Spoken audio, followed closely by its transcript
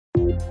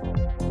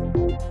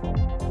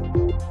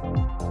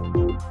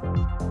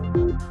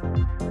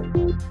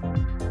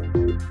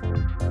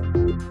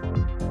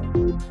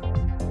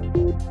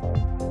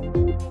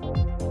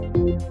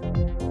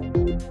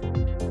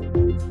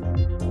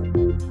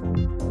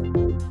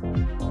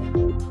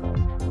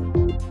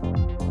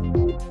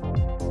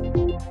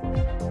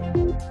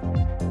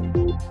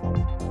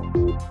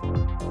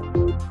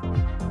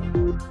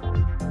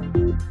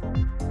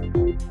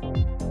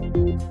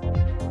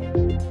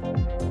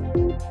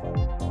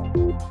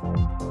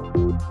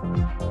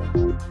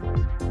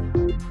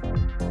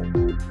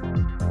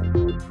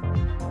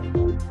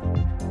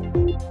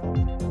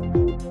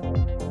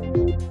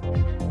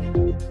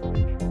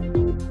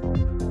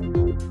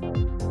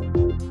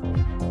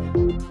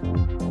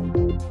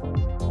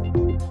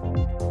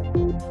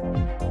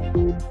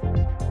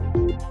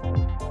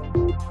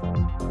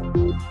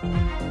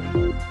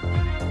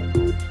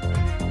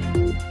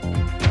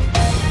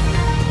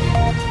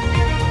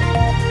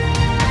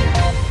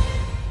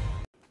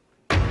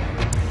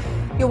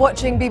You're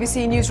watching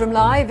BBC Newsroom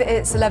Live.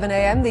 It's 11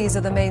 a.m. These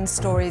are the main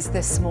stories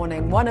this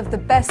morning. One of the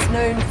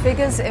best-known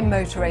figures in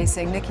motor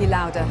racing, Niki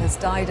Lauda, has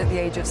died at the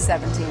age of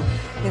 70.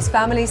 His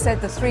family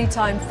said the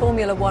three-time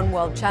Formula One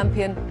world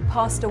champion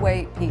passed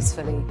away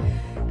peacefully.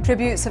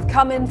 Tributes have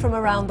come in from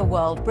around the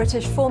world.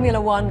 British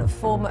former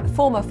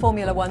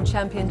Formula One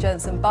champion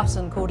Jenson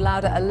Button called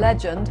Lauda a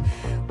legend,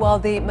 while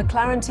the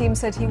McLaren team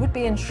said he would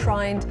be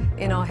enshrined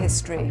in our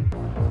history.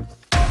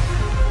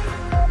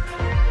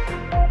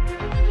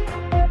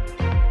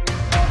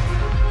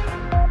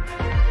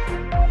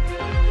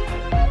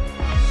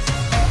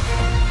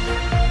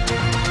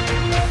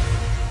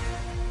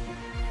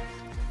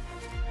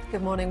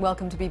 Good morning,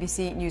 welcome to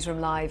BBC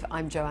Newsroom Live.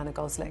 I'm Joanna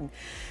Gosling.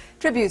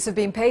 Tributes have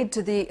been paid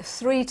to the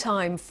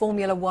three-time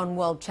Formula One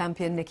world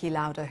champion Niki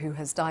Lauda, who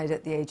has died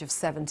at the age of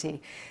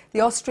 70. The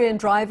Austrian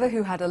driver,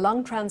 who had a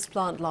lung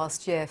transplant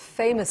last year,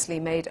 famously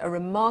made a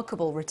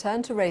remarkable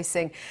return to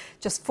racing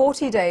just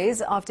 40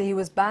 days after he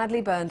was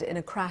badly burned in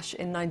a crash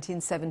in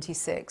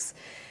 1976.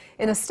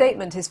 In a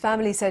statement, his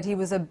family said he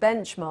was a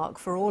benchmark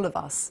for all of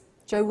us.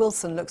 Joe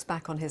Wilson looks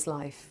back on his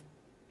life.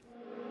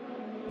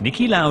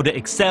 Niki Lauda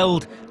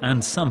excelled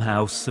and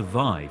somehow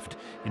survived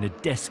in a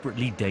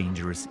desperately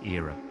dangerous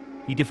era.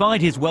 He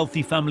defied his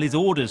wealthy family's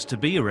orders to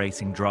be a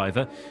racing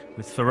driver.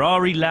 With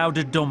Ferrari,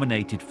 Lauda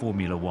dominated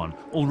Formula One.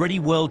 Already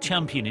world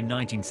champion in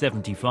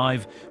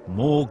 1975,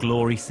 more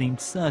glory seemed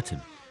certain.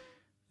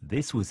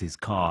 This was his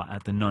car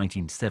at the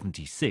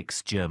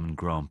 1976 German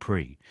Grand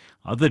Prix.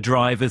 Other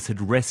drivers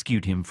had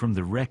rescued him from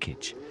the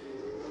wreckage.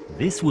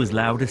 This was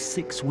Lauda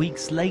 6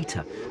 weeks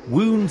later,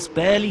 wounds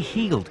barely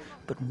healed,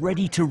 but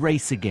ready to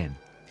race again.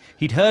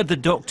 He'd heard the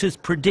doctors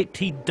predict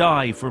he'd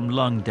die from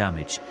lung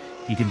damage.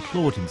 He'd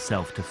implored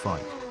himself to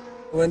fight.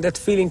 When that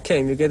feeling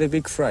came, you get a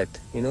big fright.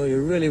 You know,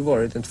 you're really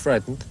worried and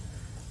frightened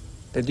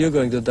that you're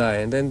going to die.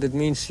 And then that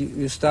means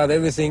you start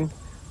everything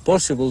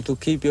possible to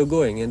keep you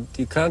going. And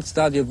you can't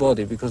start your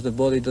body because the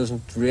body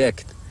doesn't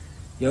react.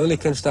 You only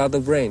can start the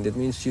brain. That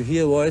means you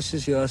hear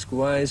voices, you ask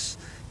why is,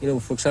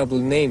 for example,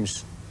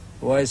 names.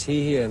 Why is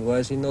he here and why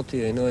is he not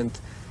here,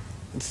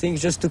 and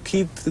things just to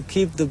keep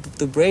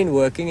the brain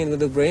working, and when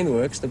the brain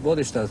works, the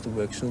body starts to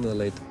work sooner or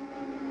later.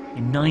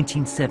 In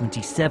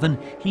 1977,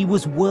 he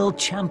was world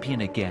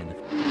champion again.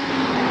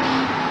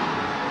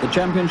 The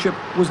championship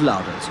was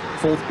Lauda's.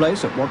 Fourth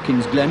place at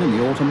Watkins Glen in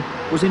the autumn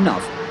was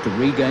enough to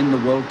regain the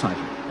world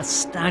title. A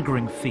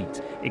staggering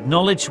feat,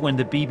 acknowledged when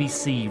the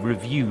BBC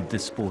reviewed the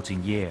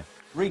sporting year.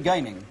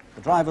 Regaining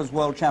the Drivers'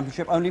 World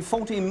Championship only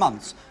 14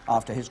 months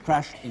after his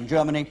crash in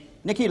Germany,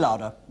 Niki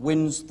Lauda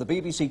wins the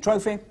BBC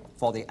trophy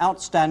for the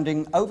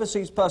Outstanding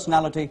Overseas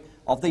Personality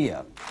of the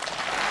Year.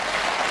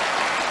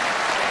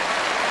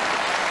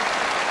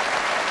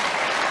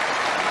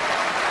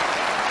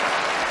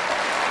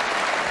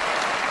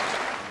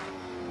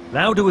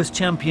 Lauda was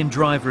champion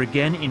driver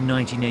again in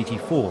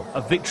 1984,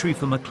 a victory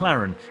for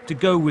McLaren to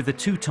go with the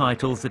two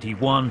titles that he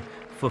won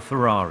for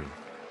Ferrari.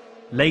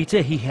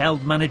 Later, he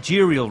held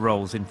managerial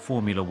roles in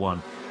Formula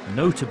One,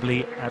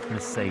 notably at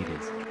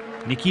Mercedes.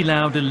 Niki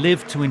Lauda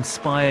lived to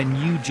inspire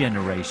new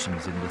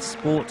generations in the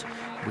sport,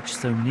 which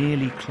so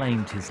nearly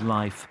claimed his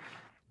life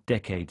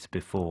decades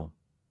before.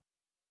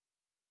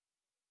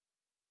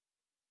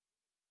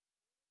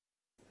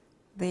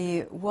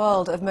 The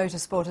world of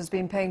motorsport has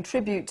been paying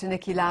tribute to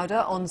Niki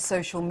Lauda on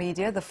social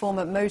media. The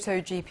former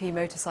MotoGP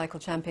motorcycle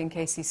champion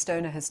Casey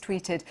Stoner has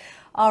tweeted,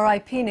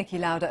 "R.I.P. Niki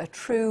Lauda, a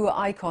true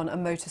icon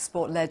and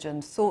motorsport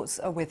legend. Thoughts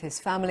are with his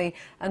family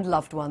and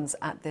loved ones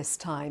at this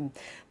time."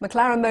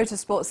 McLaren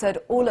Motorsport said,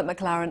 "All at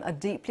McLaren are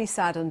deeply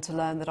saddened to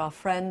learn that our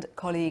friend,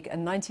 colleague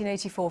and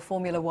 1984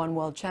 Formula One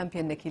world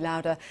champion Niki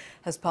Lauda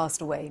has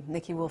passed away.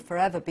 Niki will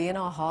forever be in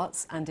our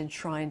hearts and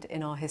enshrined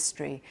in our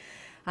history."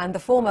 And the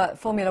former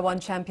Formula One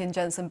champion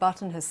Jenson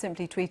Button has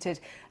simply tweeted,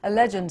 "A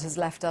legend has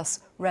left us.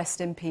 Rest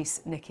in peace,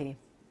 Niki."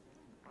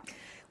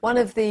 One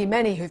of the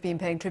many who've been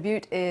paying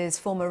tribute is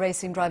former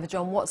racing driver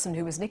John Watson,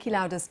 who was Niki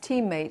Lauda's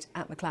teammate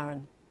at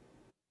McLaren.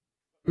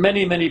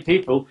 Many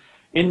people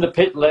in the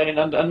pit lane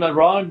and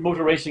around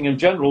motor racing in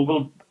general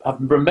will have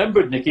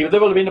remembered Niki. They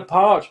will have been a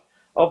part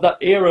of that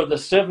era of the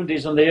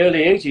 70s and the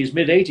early 80s,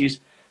 mid-80s,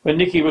 when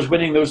Niki was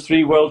winning those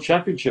 3 world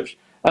championships.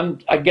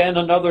 And again,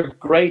 another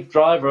great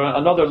driver,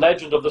 another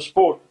legend of the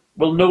sport,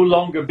 will no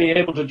longer be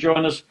able to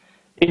join us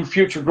in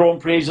future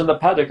Grand Prix in the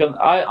paddock. And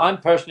I'm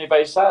personally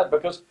very sad,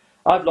 because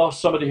I've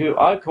lost somebody who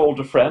I called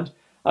a friend,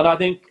 and I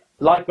think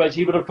likewise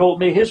he would have called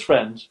me his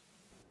friend.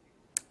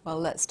 Well,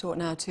 let's talk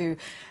now to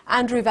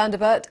Andrew van der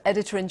Bert,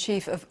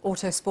 Editor-in-Chief of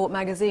Autosport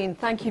magazine.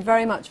 Thank you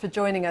very much for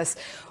joining us.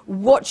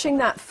 Watching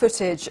that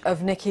footage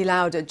of Niki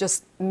Lauda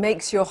just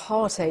makes your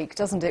heart ache,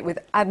 doesn't it, with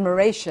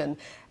admiration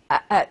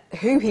at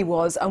who he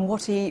was and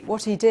what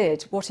he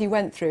did, what he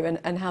went through,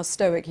 and how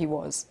stoic he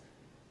was.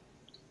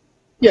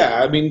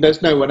 Yeah, I mean,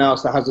 there's no one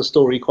else that has a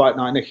story quite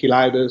like Niki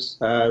Lauda's.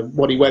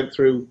 What he went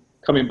through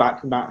coming back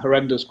from that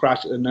horrendous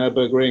crash at the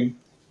Nürburgring,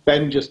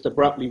 then just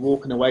abruptly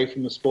walking away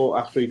from the sport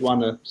after he'd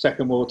won a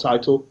second world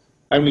title,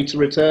 only to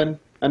return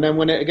and then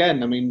win it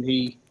again. I mean,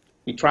 he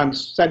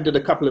transcended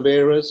a couple of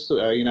eras,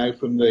 you know,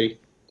 from the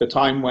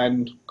time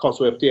when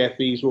Cosworth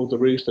DFVs ruled the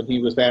roost and he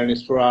was there in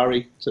his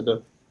Ferrari, to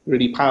the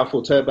really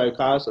powerful turbo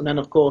cars. And then,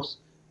 of course,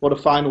 what a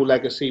final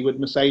legacy with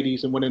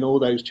Mercedes and winning all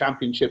those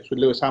championships with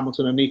Lewis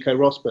Hamilton and Nico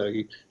Rosberg.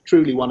 He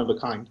truly one of a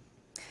kind.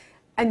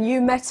 And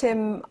you met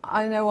him,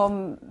 I know,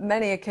 on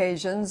many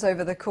occasions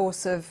over the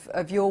course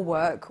of your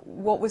work.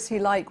 What was he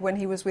like when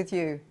he was with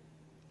you?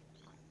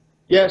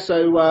 Yeah,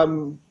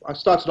 so I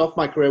started off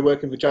my career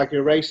working for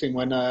Jaguar Racing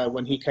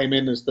when he came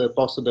in as the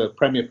boss of the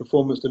Premier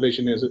Performance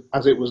Division,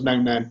 as it was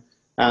known then.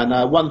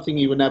 And one thing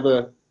you were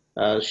never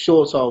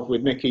short of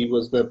with Niki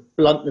was the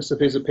bluntness of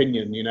his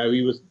opinion. You know,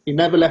 he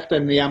never left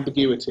any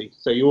ambiguity,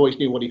 so you always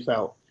knew what he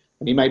felt.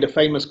 And he made a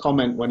famous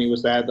comment when he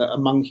was there that a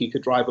monkey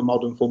could drive a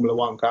modern Formula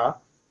One car.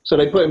 So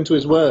they put him to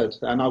his word,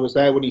 and I was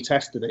there when he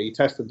tested it. He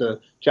tested the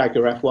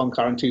Jaguar F1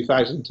 car in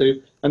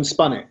 2002 and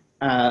spun it,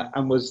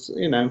 and was,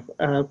 you know,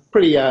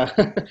 pretty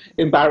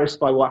embarrassed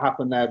by what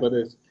happened there. But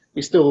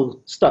he still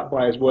stuck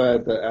by his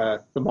word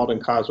that the modern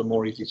cars were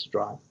more easy to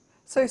drive.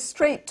 So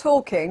straight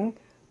talking,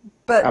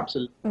 but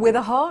absolutely with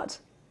a heart?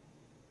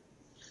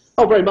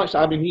 Oh, very much so.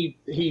 I mean,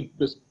 he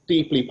was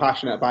deeply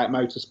passionate about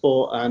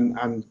motorsport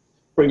and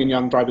bringing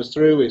young drivers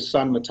through. His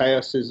son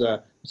Mateus is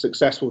a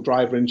successful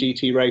driver in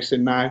GT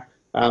racing now.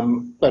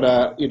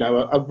 But you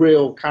know, a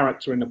real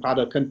character in the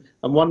paddock, and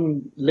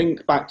one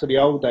link back to the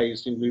old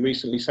days. We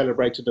recently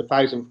celebrated the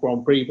 1000th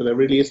Grand Prix, but there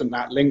really isn't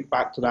that link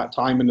back to that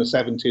time in the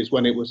 70s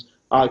when it was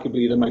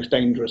arguably the most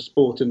dangerous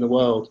sport in the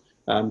world,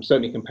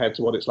 certainly compared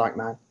to what it's like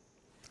now.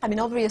 I mean,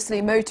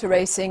 obviously motor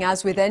racing,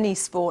 as with any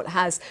sport,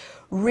 has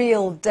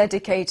real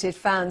dedicated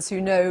fans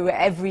who know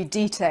every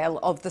detail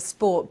of the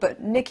sport,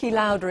 but Niki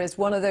Lauda is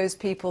one of those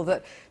people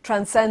that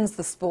transcends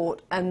the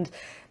sport, and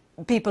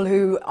people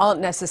who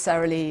aren't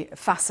necessarily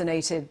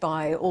fascinated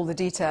by all the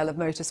detail of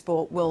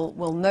motorsport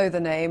will know the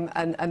name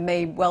and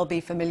may well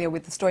be familiar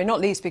with the story, not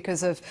least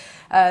because of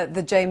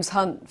the James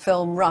Hunt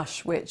film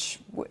Rush, which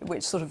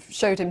sort of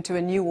showed him to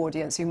a new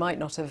audience who might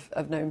not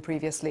have known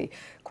previously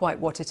quite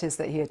what it is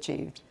that he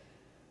achieved.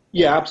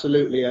 Yeah,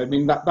 absolutely. I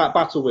mean, that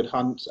battle with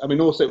Hunt, I mean,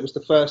 also it was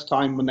the first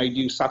time when they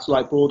used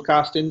satellite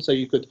broadcasting, so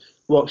you could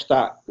watch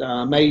that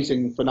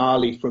amazing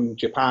finale from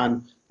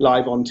Japan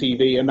live on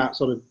TV, and that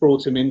sort of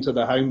brought him into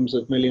the homes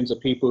of millions of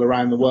people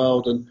around the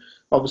world. And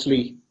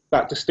obviously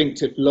that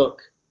distinctive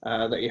look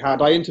that he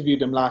had. I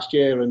interviewed him last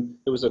year, and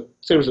there was a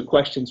series of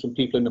questions from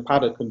people in the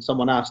paddock, and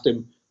someone asked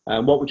him,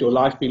 what would your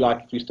life be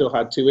like if you still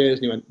had 2 ears?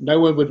 And he went, no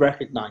one would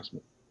recognise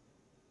me.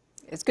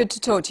 It's good to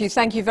talk to you.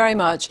 Thank you very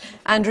much.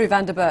 Andrew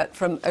van der Bert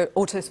from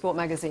Autosport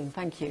magazine.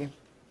 Thank you.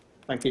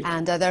 Thank you.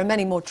 And there are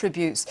many more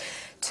tributes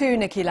to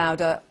Niki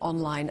Lauda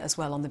online as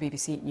well on the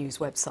BBC News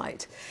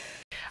website.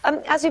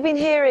 As we've been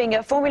hearing,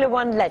 Formula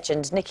One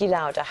legend Niki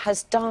Lauda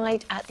has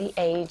died at the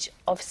age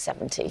of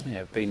 70.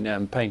 Yeah,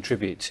 been paying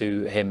tribute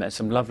to him.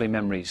 Some lovely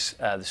memories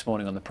this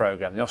morning on the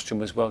programme. The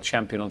Austrian was world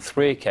champion on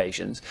 3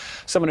 occasions.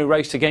 Someone who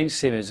raced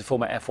against him is the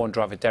former F1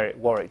 driver Derek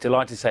Warwick.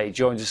 Delighted to say he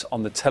joins us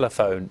on the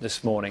telephone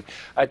this morning.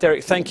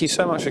 Derek, thank you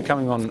so much for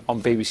coming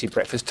on BBC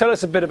Breakfast. Tell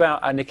us a bit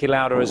about Niki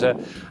Lauda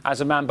as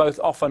a man both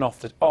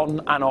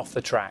on and off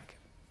the track.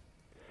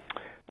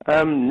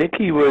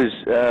 Niki was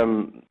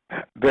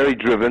very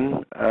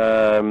driven,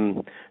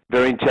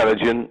 very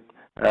intelligent.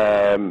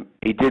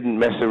 He didn't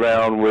mess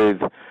around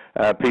with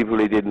people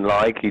he didn't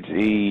like.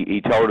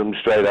 He told them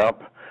straight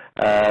up.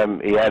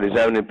 He had his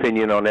own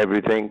opinion on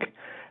everything.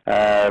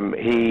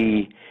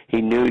 He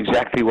knew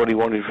exactly what he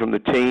wanted from the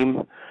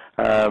team.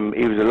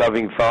 He was a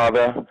loving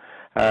father,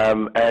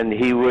 and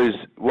he was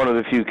one of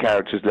the few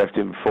characters left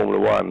in Formula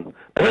One.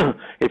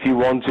 If you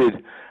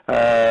wanted,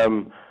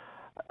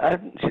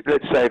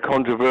 let's say, a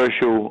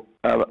controversial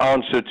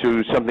answer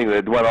to something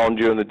that went on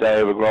during the day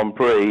of a Grand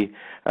Prix,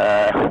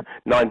 9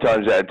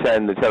 times out of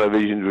 10 the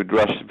televisions would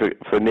rush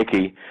for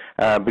Niki,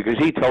 because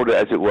he told it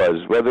as it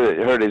was, whether it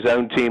hurt his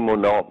own team or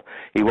not.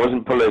 He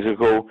wasn't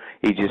political.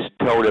 He just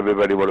told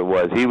everybody what it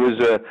was. He was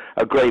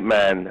a great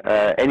man.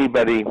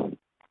 Anybody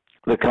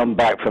that come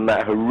back from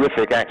that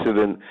horrific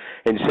accident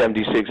in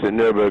 '76 at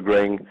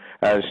Nürburgring,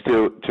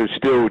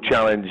 still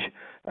challenge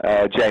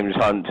James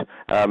Hunt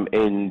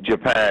in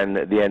Japan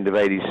at the end of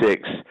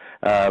 '86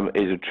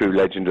 is a true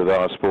legend of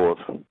our sport.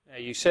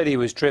 You said he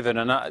was driven,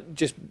 and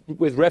just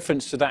with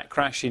reference to that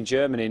crash in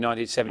Germany in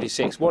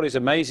 1976, what is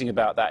amazing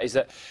about that is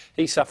that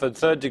he suffered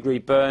third-degree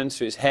burns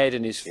to his head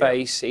and his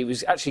face. He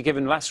was actually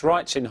given last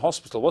rites in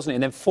hospital, wasn't he?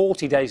 And then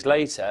 40 days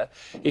later,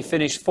 he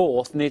finished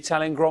 4th in the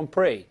Italian Grand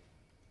Prix.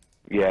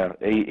 Yeah,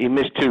 he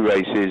missed 2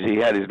 races. He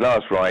had his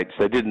last rites.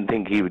 They didn't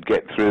think he would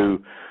get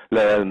through,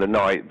 let alone the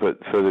night, but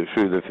through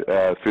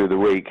the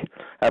week.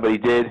 But he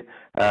did.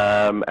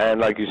 And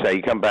like you say,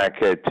 he come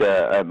back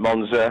at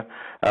Monza.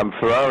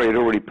 Ferrari had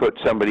already put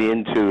somebody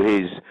into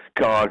his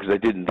car because they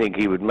didn't think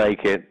he would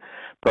make it.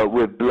 But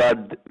with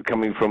blood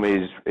coming from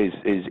his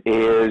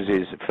ears,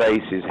 his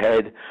face, his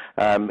head,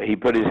 he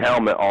put his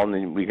helmet on,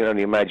 and we can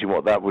only imagine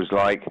what that was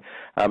like,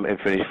 and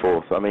finished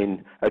 4th. I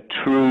mean, a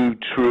true,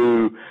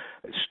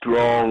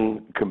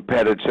 strong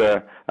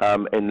competitor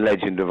and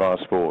legend of our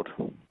sport.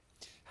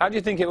 How do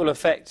you think it will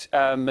affect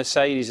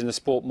Mercedes and the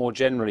sport more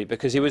generally?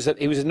 Because he was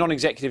a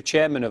non-executive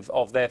chairman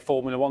of their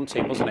Formula One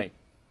team, wasn't he?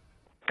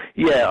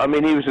 Yeah, I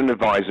mean, he was an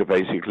advisor,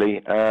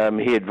 basically.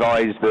 He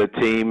advised the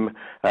team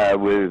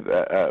with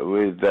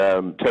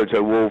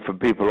Toto Wolff and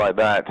people like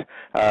that,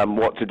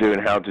 what to do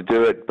and how to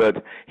do it,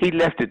 but he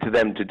left it to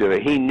them to do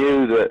it. He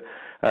knew that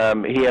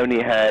he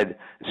only had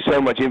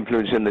so much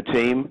influence in the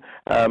team,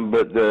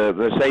 but the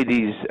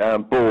Mercedes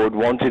board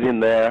wanted him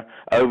there,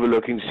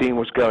 overlooking, seeing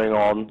what's going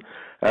on.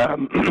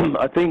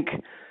 I think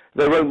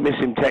they won't miss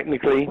him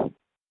technically,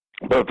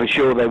 but for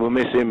sure they will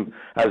miss him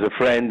as a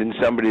friend and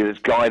somebody that's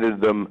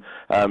guided them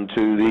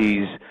to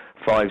these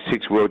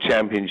 5-6 world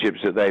championships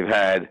that they've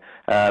had.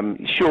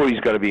 Sure, he's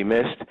going to be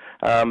missed,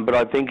 but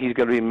I think he's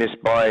going to be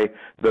missed by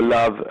the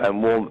love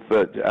and warmth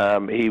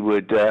that he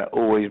would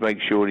always make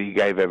sure he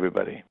gave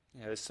everybody.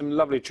 Yeah, there's some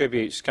lovely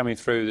tributes coming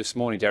through this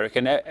morning, Derek,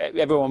 and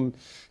everyone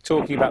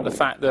talking about the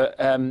fact that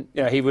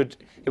you know, he would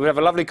have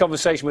a lovely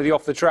conversation with you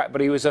off the track, but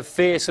he was a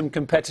fearsome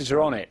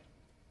competitor on it.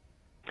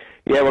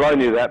 Yeah, well, I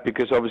knew that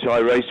because obviously I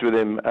raced with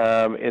him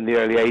in the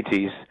early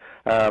 '80s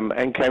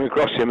and came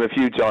across him a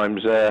few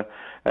times,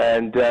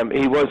 and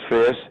he was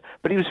fierce,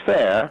 but he was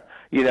fair.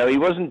 You know, he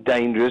wasn't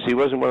dangerous. He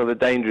wasn't one of the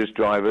dangerous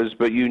drivers,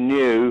 but you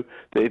knew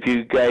that if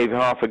you gave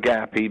half a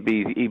gap, he'd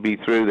be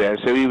through there.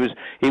 So he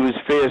was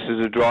fierce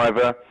as a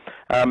driver,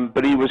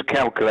 but he was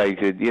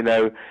calculated. You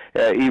know,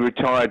 he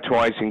retired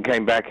twice and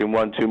came back and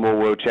won 2 more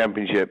world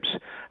championships,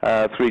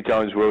 3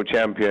 times world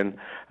champion.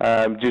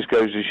 Just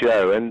goes to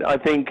show. And I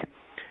think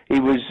he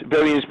was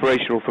very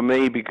inspirational for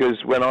me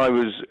because when I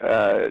was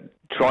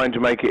trying to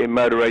make it in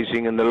motor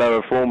racing and the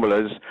lower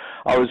formulas,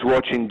 I was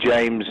watching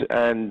James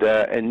and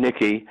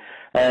Niki,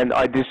 and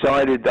I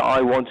decided that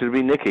I wanted to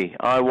be Niki.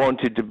 I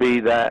wanted to be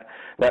that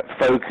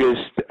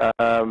focused,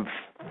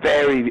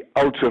 very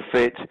ultra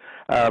fit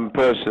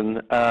person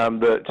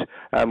that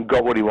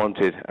got what he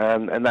wanted,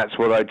 and that's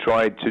what I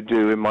tried to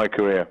do in my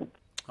career.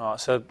 Oh,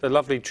 so a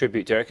lovely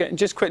tribute, Derek. And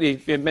just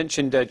quickly, you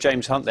mentioned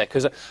James Hunt there,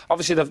 because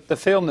obviously the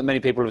film that many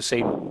people have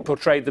seen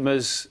portrayed them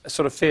as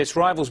sort of fierce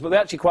rivals, but they're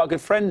actually quite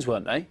good friends,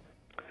 weren't they?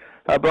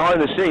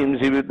 Behind the scenes,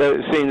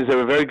 they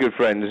were very good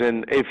friends,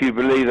 and if you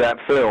believe that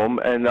film,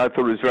 and I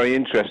thought it was very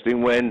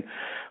interesting when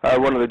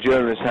one of the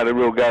journalists had a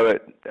real go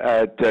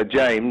at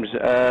James,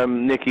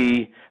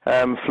 Niki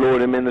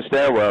floored him in the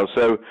stairwell.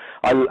 So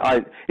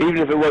even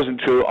if it wasn't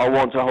true, I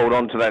want to hold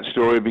on to that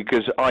story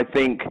because I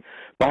think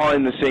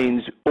behind the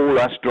scenes, all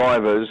us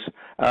drivers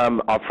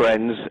are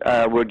friends.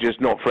 We're just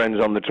not friends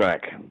on the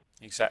track.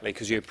 Exactly,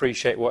 because you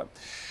appreciate what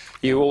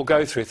you all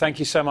go through. Thank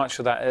you so much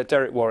for that.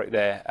 Derek Warwick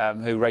there,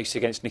 who raced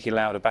against Niki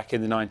Lauda back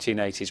in the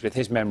 1980s with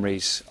his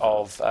memories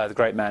of the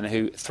great man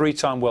who,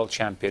 3-time world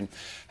champion,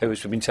 who,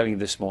 as we've been telling you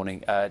this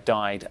morning,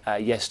 died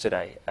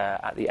yesterday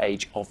at the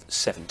age of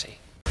 70.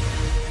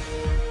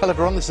 Hello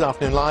everyone, this is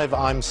Afternoon Live.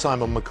 I'm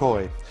Simon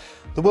McCoy.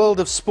 The world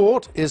of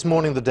sport is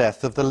mourning the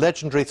death of the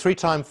legendary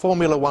 3-time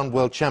Formula One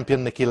world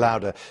champion Niki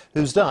Lauda,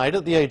 who's died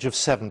at the age of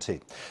 70.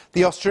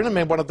 The Austrian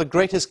made one of the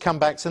greatest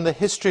comebacks in the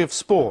history of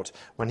sport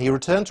when he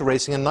returned to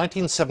racing in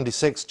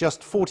 1976,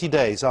 just 40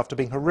 days after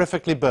being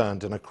horrifically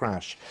burned in a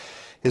crash.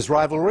 His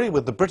rivalry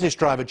with the British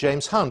driver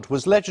James Hunt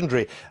was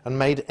legendary and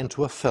made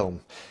into a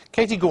film.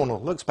 Katie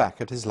Gornall looks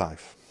back at his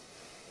life.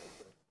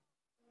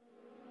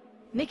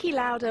 Niki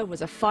Lauda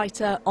was a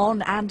fighter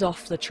on and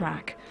off the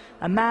track,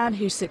 a man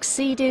who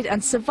succeeded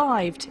and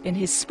survived in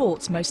his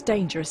sport's most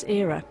dangerous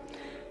era.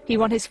 He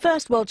won his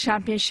first world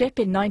championship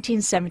in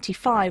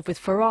 1975 with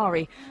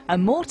Ferrari,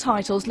 and more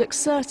titles looked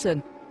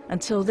certain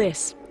until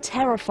this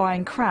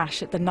terrifying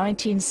crash at the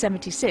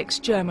 1976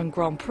 German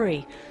Grand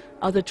Prix.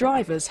 Other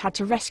drivers had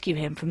to rescue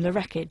him from the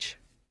wreckage.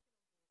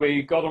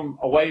 We got him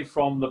away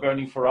from the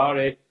burning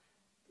Ferrari,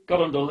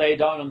 got him to lay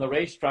down on the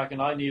racetrack, and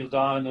I kneeled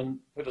down and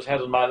put his head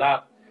on my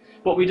lap.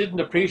 What we didn't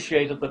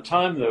appreciate at the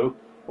time, though,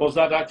 was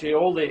that actually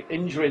all the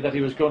injury that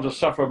he was going to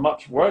suffer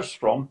much worse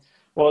from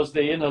was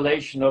the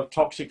inhalation of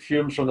toxic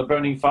fumes from the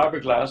burning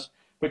fiberglass,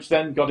 which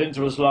then got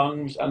into his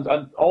lungs and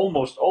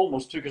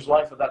almost took his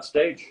life at that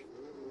stage.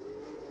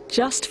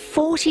 Just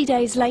 40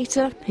 days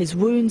later, his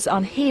wounds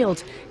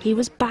unhealed, he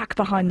was back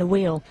behind the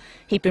wheel.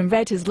 He'd been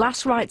read his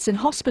last rites in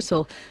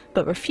hospital,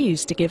 but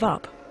refused to give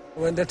up.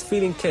 When that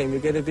feeling came, you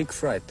get a big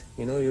fright.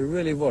 You know, you're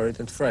really worried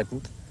and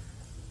frightened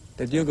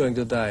that you're going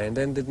to die, and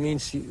then that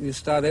means you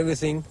start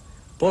everything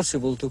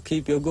possible to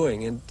keep you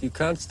going, and you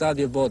can't start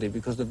your body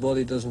because the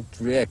body doesn't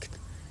react.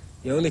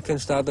 You only can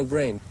start the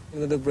brain.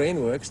 When the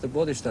brain works, the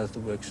body starts to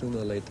work sooner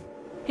or later.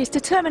 His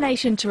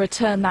determination to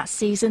return that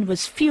season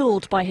was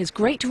fuelled by his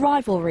great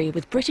rivalry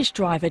with British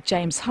driver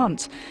James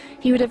Hunt.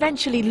 He would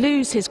eventually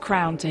lose his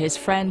crown to his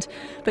friend,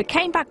 but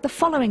came back the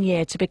following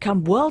year to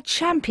become world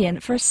champion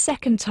for a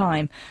second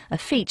time, a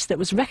feat that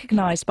was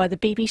recognised by the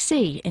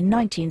BBC in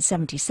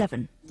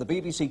 1977. The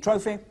BBC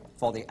trophy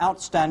for the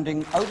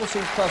Outstanding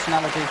Overseas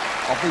Personality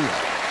of the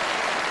Year.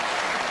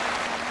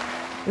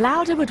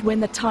 Lauda would win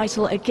the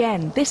title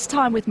again, this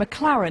time with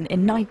McLaren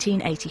in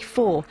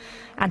 1984.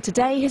 And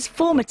today his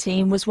former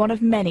team was one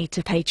of many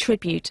to pay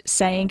tribute,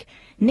 saying,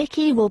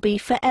 "Niki will be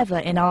forever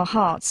in our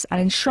hearts and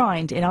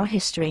enshrined in our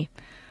history."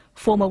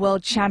 Former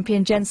world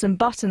champion Jenson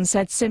Button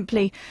said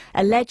simply,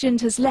 "A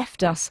legend has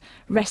left us.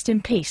 Rest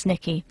in peace,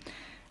 Niki."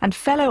 And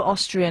fellow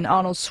Austrian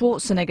Arnold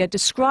Schwarzenegger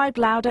described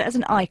Lauda as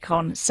an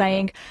icon,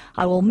 saying,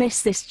 "I will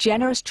miss this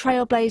generous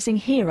trailblazing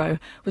hero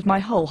with my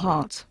whole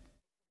heart."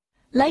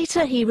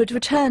 Later he would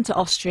return to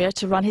Austria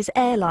to run his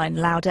airline,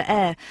 Lauda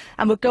Air,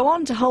 and would go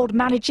on to hold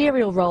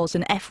managerial roles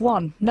in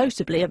F1,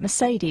 notably at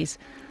Mercedes.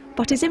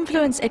 But his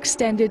influence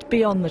extended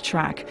beyond the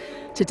track.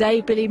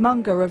 Today Billy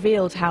Munger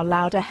revealed how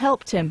Lauda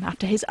helped him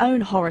after his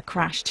own horror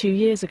crash 2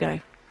 years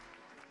ago.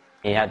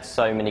 He had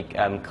so many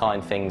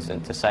kind things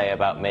to say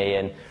about me,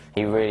 and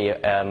he really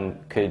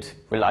could,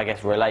 I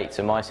guess, relate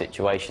to my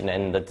situation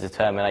and the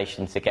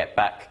determination to get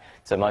back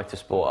to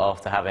motorsport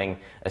after having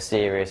a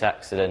serious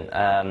accident.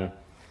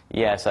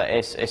 Yeah, so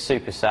it's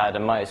super sad,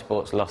 and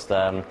motorsport's lost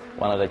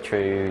one of the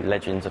true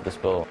legends of the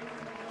sport.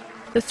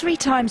 The 3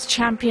 times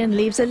champion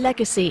leaves a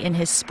legacy in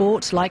his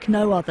sport like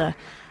no other.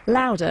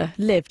 Lauda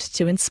lived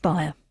to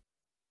inspire.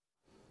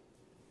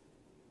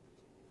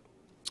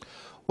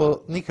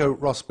 Well, Nico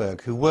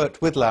Rosberg, who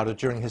worked with Lauda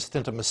during his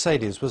stint at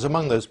Mercedes, was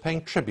among those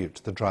paying tribute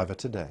to the driver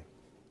today.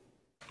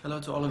 Hello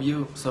to all of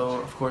you.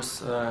 So, of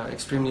course,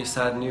 extremely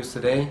sad news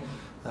today,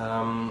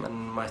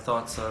 and my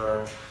thoughts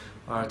are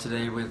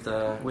today with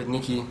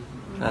Niki,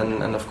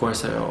 and of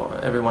course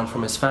everyone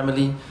from his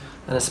family,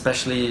 and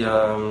especially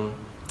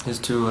his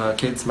 2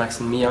 kids,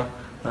 Max and Mia,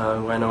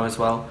 who I know as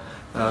well.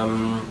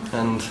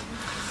 And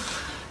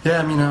yeah,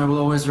 I mean, I will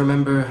always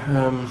remember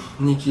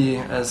Niki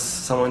as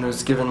someone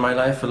who's given my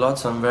life a lot,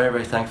 so I'm very,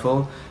 very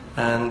thankful,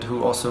 and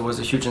who also was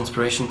a huge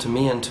inspiration to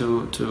me and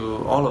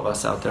to all of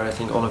us out there. I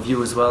think all of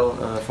you as well,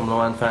 Formula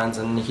 1 fans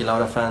and Niki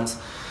Lauda fans.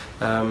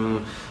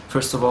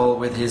 First of all,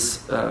 with his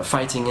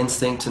fighting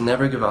instinct to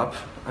never give up.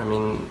 I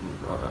mean,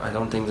 I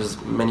don't think there's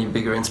many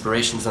bigger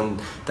inspirations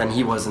than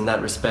he was in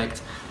that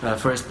respect.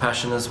 For his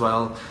passion as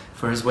well,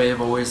 for his way of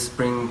always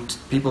bringing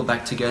people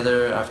back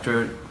together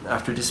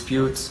after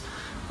disputes.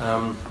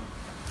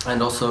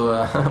 And also,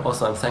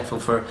 I'm thankful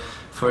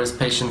for his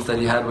patience that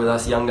he had with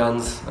us young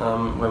guns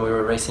when we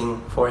were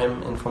racing for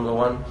him in Formula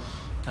 1.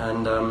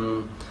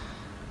 And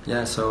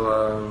yeah, so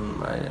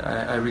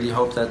I really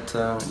hope that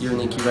you,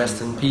 Niki,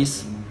 rest in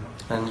peace,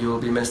 and you will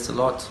be missed a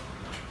lot.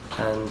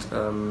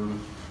 And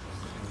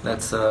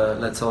let's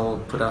all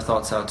put our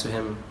thoughts out to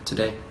him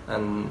today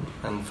and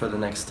for the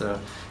next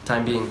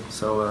time being.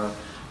 So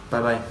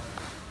bye bye.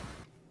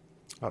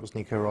 That was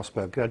Nico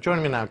Rosberg.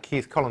 Joining me now,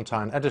 Keith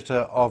Collentine,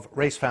 editor of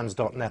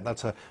racefans.net.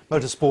 That's a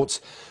motorsports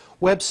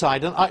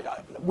website. And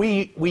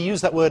we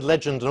use that word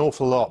legend an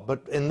awful lot,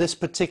 but in this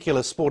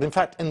particular sport, in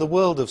fact, in the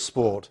world of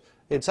sport,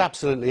 it's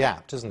absolutely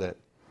apt, isn't it?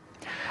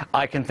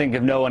 I can think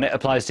of no one it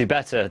applies to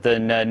better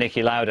than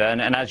Niki Lauda,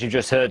 and as you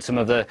just heard, some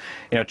of the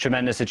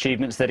tremendous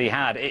achievements that he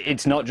had.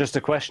 It's not just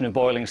a question of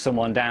boiling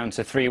someone down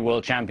to 3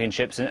 world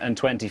championships and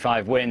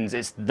 25 wins.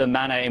 It's the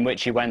manner in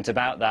which he went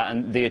about that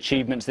and the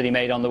achievements that he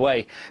made on the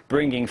way,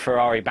 bringing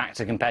Ferrari back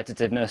to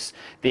competitiveness,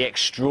 the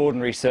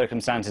extraordinary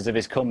circumstances of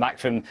his comeback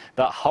from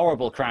that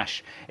horrible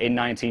crash in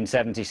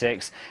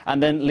 1976,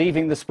 and then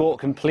leaving the sport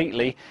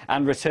completely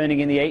and returning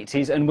in the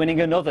 80s and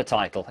winning another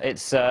title.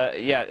 It's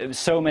yeah, it was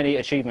so many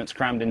achievements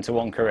crammed into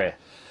one career.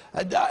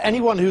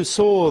 Anyone who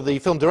saw the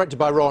film directed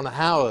by Ron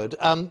Howard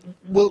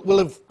will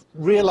have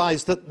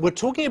realised that we're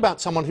talking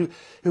about someone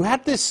who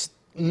had this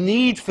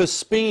need for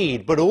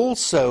speed, but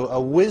also a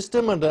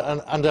wisdom and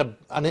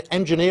an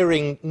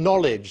engineering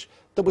knowledge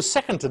that was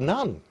second to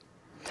none.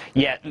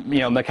 Yeah,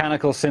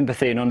 mechanical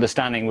sympathy and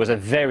understanding was a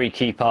very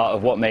key part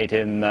of what made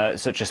him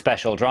such a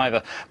special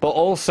driver. But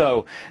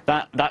also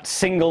that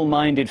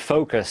single-minded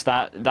focus,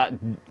 that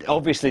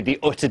obviously the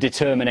utter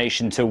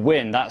determination to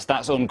win.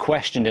 That's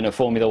unquestioned in a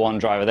Formula 1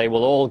 driver. They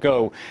will all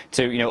go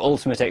to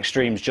ultimate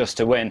extremes just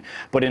to win.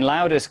 But in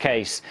Lauda's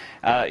case,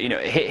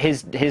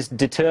 his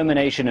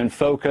determination and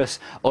focus,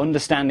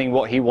 understanding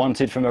what he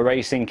wanted from a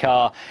racing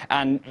car,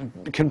 and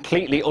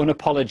completely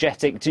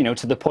unapologetic,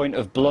 to the point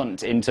of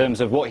blunt in terms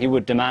of what he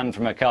would demand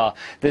from a car.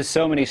 There's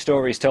so many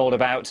stories told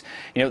about,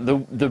 you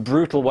know, the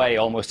brutal way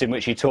almost in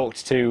which he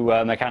talked to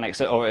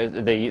mechanics or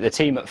the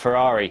team at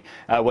Ferrari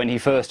when he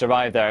first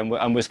arrived there,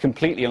 and was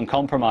completely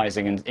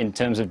uncompromising in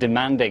terms of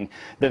demanding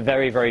the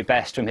very, very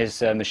best from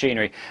his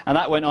machinery. And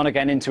that went on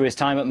again into his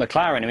time at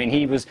McLaren. I mean,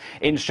 he was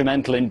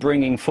instrumental in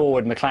bringing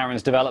forward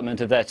McLaren's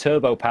development of their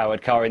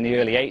turbo-powered car in the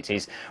early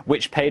 80s,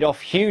 which paid off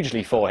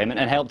hugely for him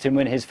and helped him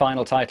win his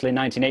final title in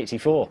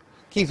 1984.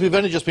 Keith, we've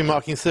only just been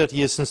marking 30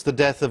 years since the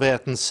death of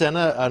Ayrton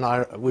Senna,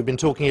 and we've been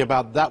talking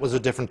about that was a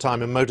different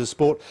time in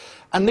motorsport.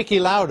 And Niki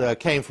Lauda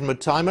came from a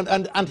time,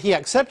 and he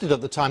accepted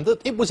at the time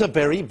that it was a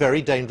very,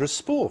 very dangerous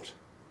sport.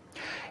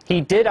 He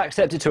did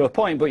accept it to a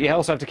point, but you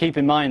also have to keep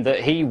in mind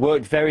that he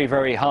worked very,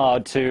 very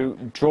hard to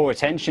draw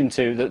attention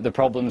to the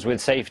problems with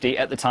safety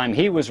at the time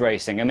he was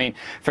racing. I mean,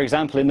 for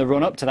example, in the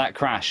run-up to that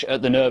crash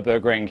at the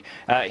Nürburgring,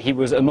 he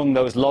was among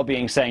those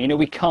lobbying, saying, you know,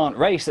 we can't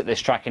race at this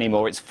track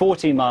anymore. It's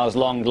 14 miles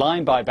long,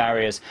 lined by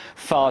barriers,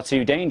 far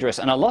too dangerous.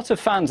 And a lot of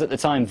fans at the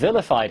time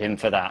vilified him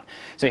for that.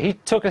 So he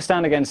took a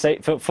stand against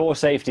for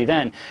safety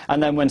then.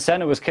 And then when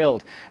Senna was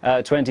killed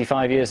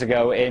 25 years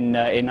ago in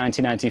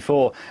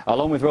 1994,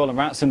 along with Roland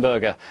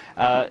Ratzenberger,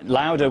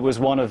 Lauda was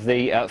one of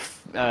the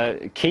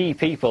key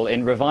people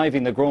in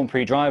reviving the Grand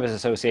Prix Drivers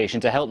Association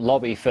to help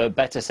lobby for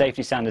better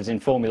safety standards in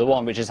Formula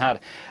One, which has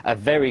had a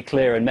very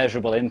clear and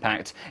measurable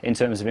impact in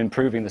terms of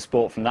improving the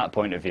sport from that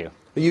point of view.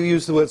 You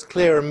use the words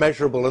clear and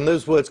measurable, and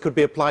those words could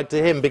be applied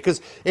to him,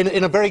 because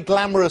in a very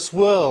glamorous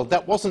world,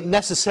 that wasn't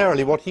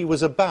necessarily what he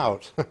was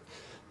about.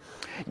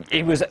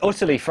 He was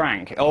utterly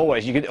frank,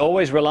 always. You could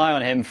always rely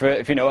on him for,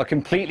 you know, a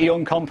completely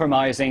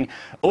uncompromising,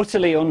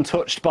 utterly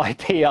untouched by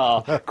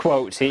PR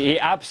quote. He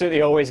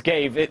absolutely always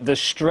gave it the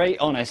straight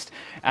honest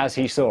as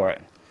he saw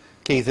it.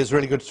 Keith, it's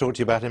really good to talk to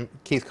you about him.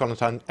 Keith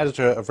Conantine,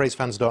 editor of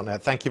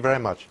racefans.net. Thank you very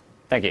much.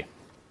 Thank you.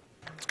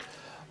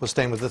 We're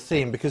staying with the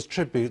theme because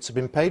tributes have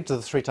been paid to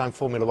the three-time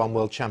Formula One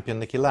world champion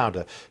Niki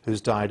Lauda,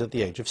 who's died at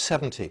the age of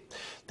 70.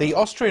 The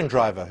Austrian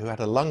driver, who had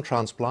a lung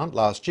transplant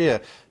last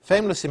year,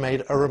 famously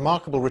made a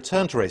remarkable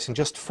return to racing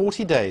just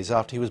 40 days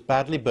after he was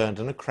badly burned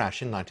in a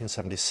crash in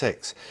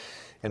 1976.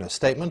 In a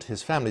statement,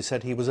 his family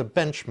said he was a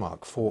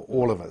benchmark for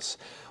all of us.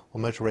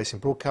 Well, motor racing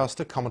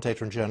broadcaster,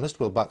 commentator and journalist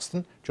Will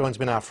Buxton joins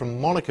me now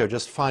from Monaco,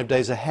 just 5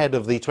 days ahead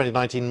of the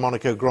 2019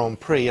 Monaco Grand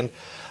Prix. And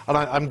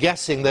I'm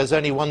guessing there's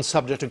only one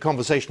subject of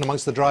conversation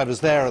amongst the drivers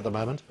there at the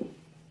moment.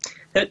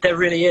 There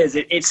really is.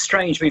 It's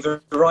strange. We've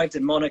arrived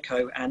in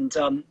Monaco, and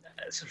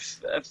sort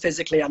of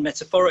physically and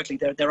metaphorically,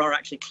 there are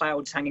actually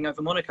clouds hanging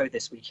over Monaco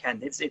this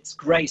weekend. It's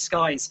grey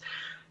skies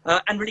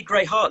and really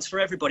grey hearts for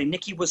everybody.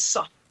 Niki was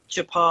such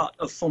a part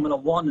of Formula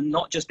One, and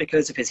not just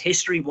because of his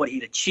history, what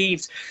he'd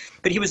achieved,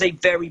 but he was a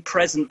very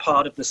present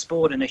part of the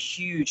sport and had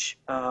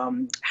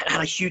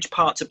a huge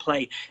part to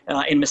play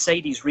in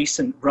Mercedes'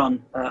 recent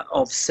run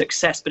of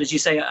success. But as you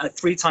say, a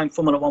three-time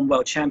Formula One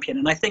world champion,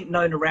 and I think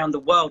known around the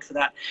world for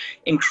that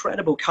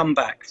incredible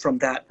comeback from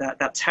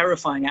that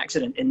terrifying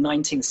accident in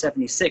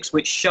 1976,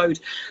 which showed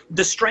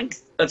the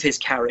strength of his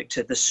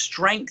character, the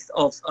strength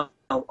of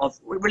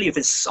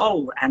his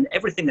soul and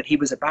everything that he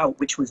was about,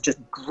 which was just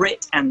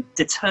grit and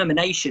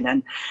determination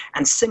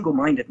and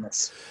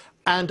single-mindedness.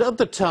 And at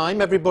the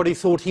time, everybody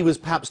thought he was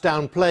perhaps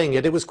downplaying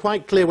it. It was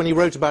quite clear when he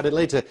wrote about it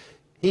later.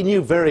 He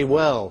knew very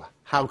well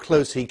how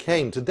close he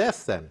came to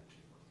death then.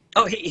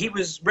 Oh, he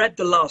read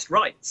the last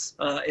rites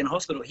in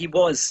hospital. He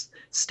was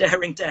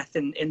staring death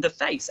in the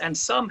face, and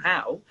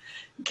somehow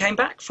came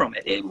back from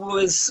it. It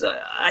was,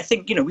 I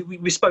think, you know,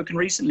 we've spoken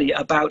recently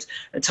about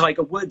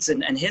Tiger Woods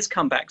and his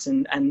comebacks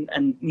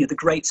and you know, the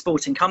great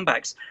sporting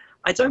comebacks.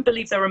 I don't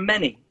believe there are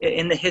many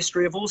in the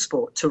history of all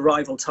sport to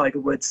rival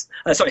Tiger Woods,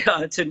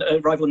 to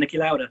rival Niki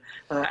Lauda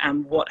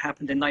and what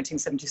happened in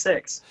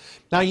 1976.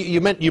 Now, you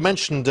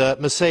mentioned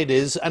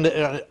Mercedes, and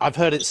I've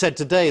heard it said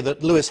today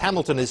that Lewis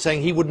Hamilton is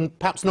saying he wouldn't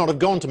perhaps not have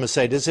gone to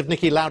Mercedes if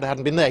Niki Lauda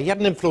hadn't been there. He had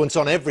an influence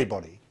on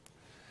everybody.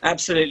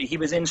 Absolutely. He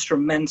was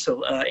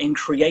instrumental in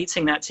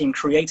creating that team,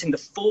 creating the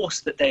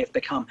force that they have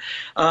become.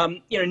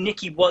 You know,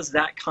 Niki was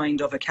that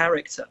kind of a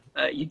character.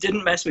 You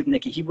didn't mess with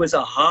Niki. He was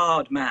a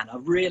hard man, a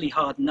really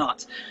hard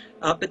nut.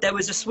 But there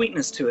was a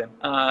sweetness to him,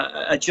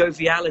 a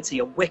joviality,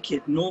 a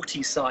wicked,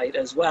 naughty side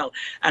as well.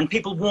 And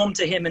people warmed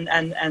to him,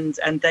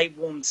 and they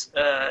warmed,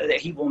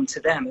 he warmed to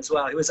them as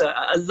well. He was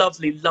a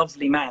lovely,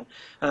 lovely man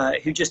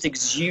who just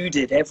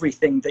exuded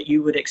everything that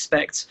you would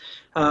expect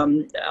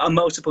a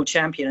multiple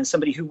champion and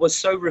somebody who was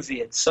so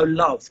revered, so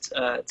loved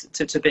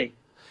to be.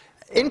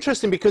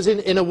 Interesting, because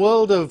in a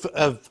world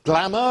of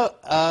glamour,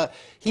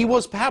 he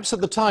was perhaps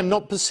at the time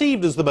not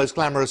perceived as the most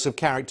glamorous of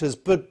characters,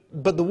 but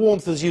the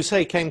warmth, as you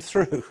say, came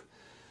through.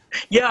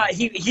 Yeah,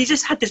 he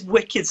just had this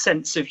wicked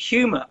sense of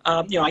humour.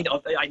 You know,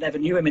 I never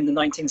knew him in the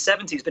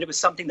 1970s, but it was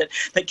something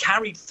that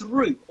carried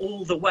through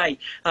all the way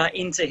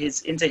into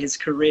his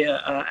career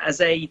as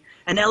an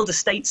elder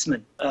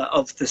statesman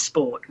of the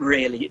sport.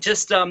 Really,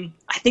 just I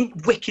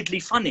think wickedly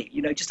funny.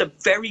 You know, just a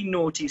very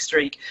naughty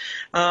streak,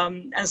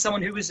 and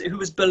someone who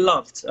was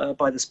beloved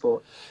by the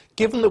sport.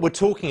 Given that we're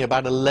talking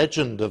about a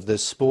legend of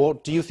this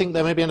sport, do you think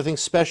there may be anything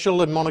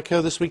special in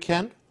Monaco this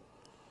weekend?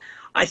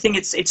 I think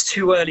it's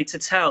too early to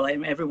tell. I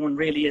mean, everyone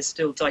really is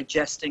still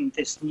digesting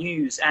this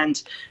news,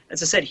 and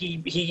as I said,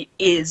 he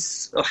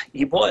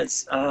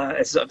was.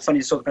 It's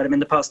funny to talk about him in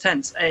the past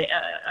tense. A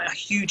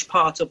huge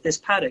part of this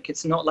paddock.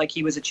 It's not like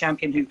he was a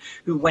champion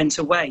who went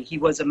away. He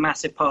was a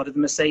massive part of the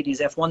Mercedes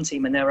F1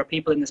 team, and there are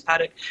people in this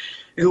paddock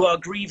who are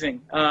grieving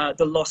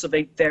the loss of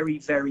a very,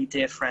 very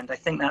dear friend. I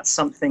think that's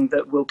something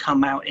that will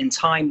come out in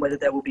time. Whether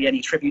there will be any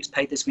tributes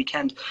paid this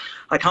weekend,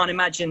 I can't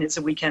imagine it's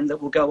a weekend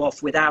that will go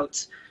off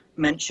without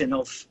mention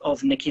of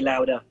Niki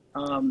Lauda,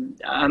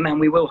 a man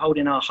we will hold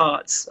in our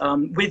hearts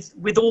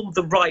with all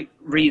the right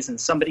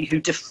reasons. Somebody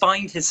who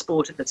defined his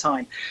sport at the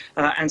time,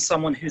 and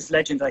someone whose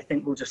legend I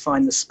think will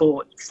define the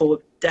sport for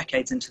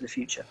decades into the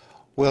future.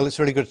 Well, it's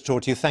really good to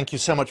talk to you. Thank you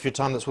so much for your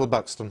time. That's Will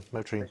Buxton,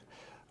 motoring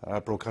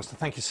broadcaster.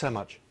 Thank you so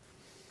much.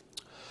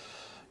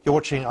 You're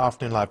watching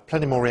Afternoon Live.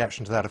 Plenty more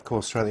reaction to that, of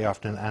course, throughout the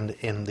afternoon and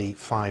in the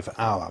 5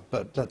 hour.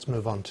 But let's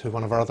move on to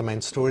one of our other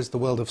main stories. The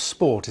world of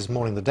sport is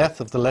mourning the death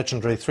of the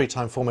legendary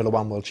three-time Formula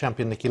One world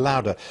champion Niki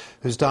Lauda,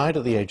 who's died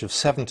at the age of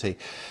 70.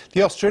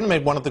 The Austrian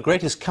made one of the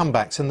greatest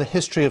comebacks in the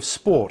history of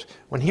sport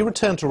when he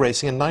returned to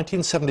racing in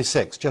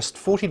 1976, just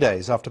 40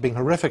 days after being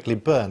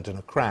horrifically burned in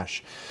a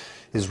crash.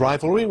 His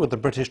rivalry with the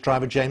British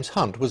driver James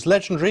Hunt was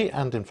legendary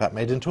and, in fact,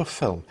 made into a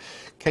film.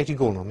 Katie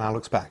Gornall now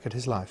looks back at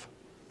his life.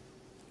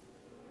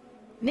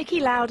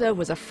 Niki Lauda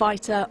was a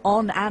fighter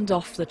on and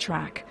off the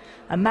track,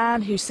 a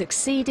man who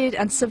succeeded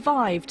and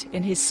survived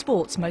in his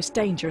sport's most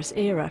dangerous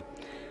era.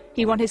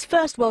 He won his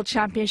first world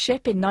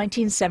championship in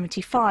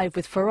 1975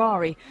 with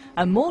Ferrari,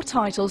 and more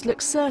titles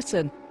looked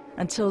certain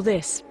until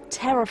this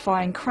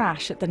terrifying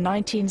crash at the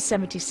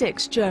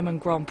 1976 German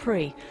Grand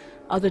Prix.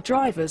 Other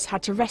drivers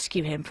had to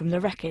rescue him from the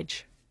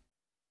wreckage.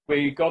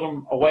 We got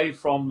him away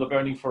from the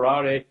burning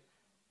Ferrari,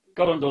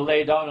 got him to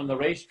lay down on the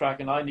racetrack,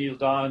 and I kneeled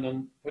down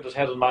and put his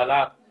head on my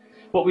lap.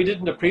 What we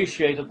didn't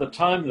appreciate at the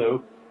time,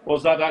 though,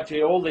 was that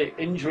actually all the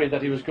injury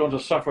that he was going to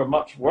suffer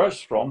much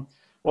worse from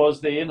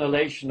was the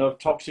inhalation of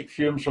toxic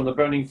fumes from the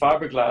burning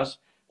fiberglass,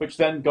 which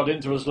then got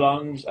into his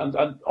lungs and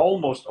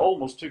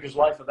almost took his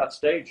life at that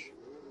stage.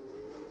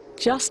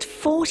 Just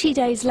 40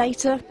 days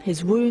later,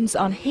 his wounds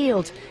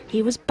unhealed,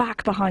 he was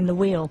back behind the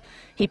wheel.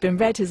 He'd been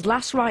read his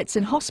last rites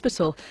in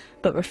hospital,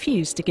 but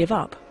refused to give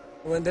up.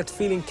 When that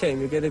feeling came,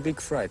 you get a big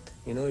fright.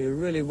 You know, you're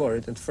really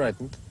worried and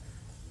frightened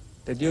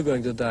that you're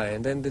going to die,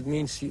 and then that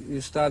means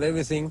you start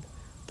everything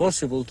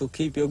possible to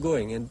keep you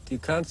going, and you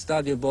can't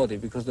start your body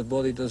because the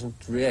body doesn't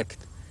react.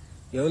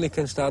 You only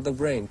can start the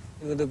brain.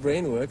 When the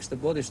brain works, the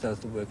body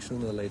starts to work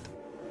sooner or later.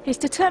 His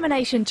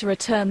determination to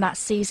return that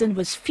season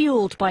was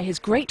fuelled by his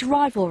great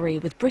rivalry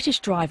with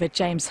British driver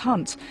James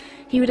Hunt.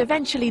 He would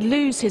eventually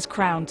lose his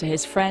crown to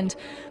his friend,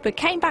 but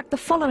came back the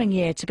following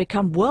year to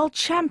become world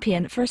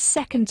champion for a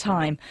second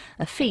time,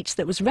 a feat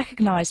that was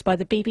recognised by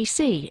the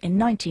BBC in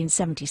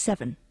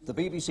 1977. The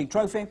BBC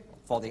trophy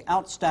for the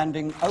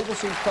outstanding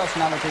overseas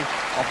personality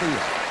of the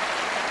year.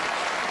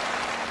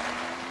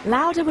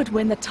 Lauda would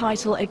win the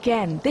title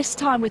again, this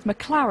time with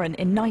McLaren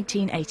in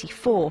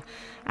 1984.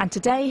 And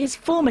today his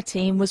former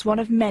team was one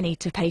of many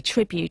to pay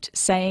tribute,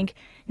 saying,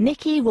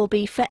 "Niki will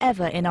be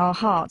forever in our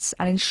hearts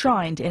and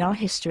enshrined in our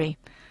history."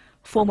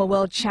 Former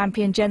world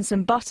champion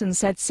Jenson Button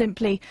said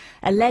simply,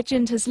 "A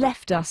legend has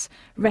left us.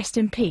 Rest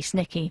in peace,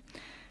 Niki."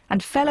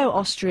 And fellow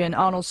Austrian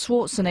Arnold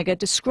Schwarzenegger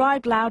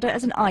described Lauda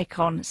as an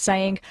icon,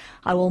 saying,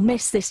 "I will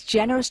miss this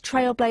generous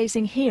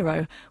trailblazing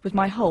hero with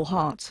my whole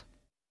heart."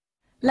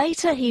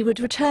 Later, he would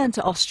return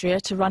to Austria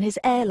to run his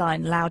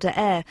airline, Lauda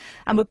Air,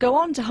 and would go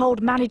on to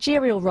hold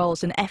managerial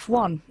roles in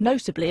F1,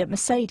 notably at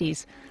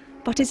Mercedes.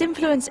 But his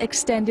influence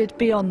extended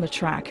beyond the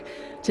track.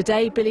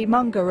 Today, Billy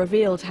Munger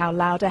revealed how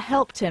Lauda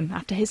helped him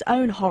after his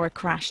own horror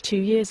crash 2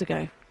 years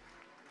ago.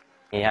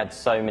 He had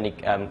so many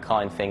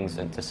kind things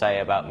to say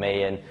about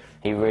me, and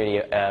he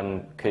really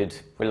could,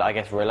 I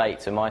guess, relate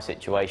to my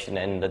situation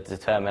and the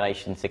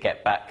determination to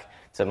get back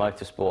to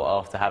motorsport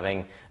after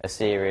having a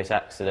serious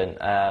accident.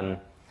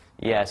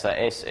 Yeah, so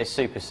it's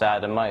super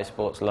sad, and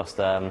motorsport's lost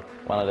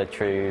one of the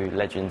true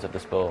legends of the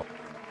sport.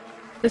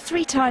 The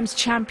 3 times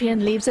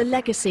champion leaves a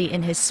legacy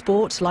in his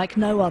sport like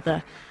no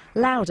other.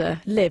 Lauda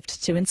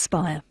lived to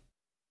inspire.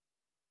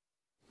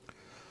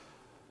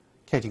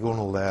 Katie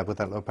Gornall there with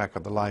that look back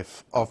at the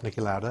life of Niki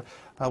Lauda.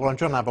 Well, I'm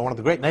joined now by one of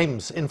the great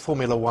names in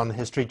Formula One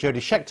history, Jody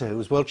Scheckter, who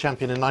was world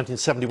champion in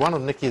 1971,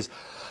 and Niki's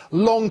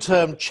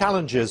long-term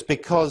challengers,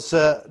 because,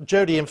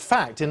 Jody, in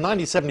fact, in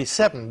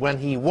 1977, when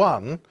he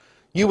won,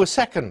 you were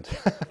second.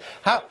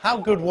 How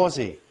good was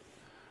he?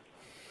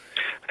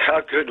 How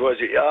good was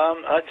he?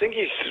 I think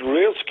his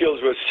real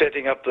skills were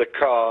setting up the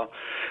car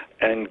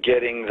and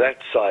getting that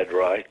side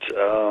right.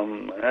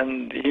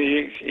 And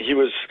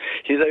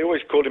they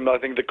always called him, I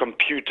think, the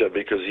computer,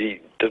 because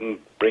he didn't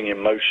bring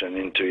emotion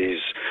into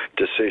his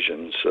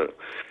decisions.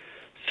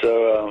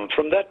 So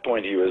from that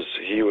point, he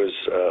was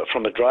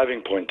from a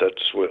driving point,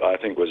 that's what I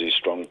think was his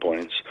strong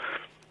points.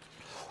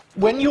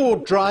 When you're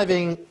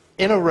driving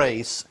in a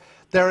race,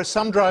 there are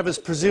some drivers,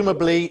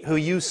 presumably, who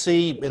you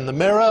see in the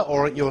mirror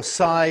or at your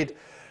side,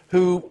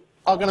 who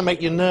are going to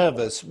make you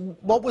nervous.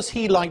 What was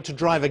he like to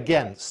drive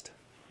against?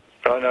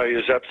 Oh no, he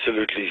was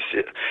absolutely.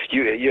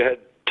 You had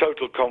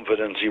total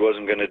confidence he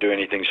wasn't going to do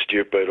anything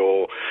stupid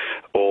or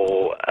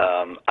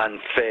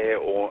unfair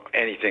or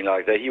anything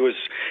like that. He was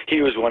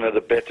one of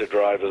the better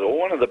drivers, or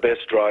one of the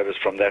best drivers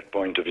from that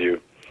point of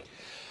view.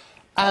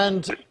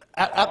 And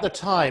at the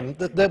time,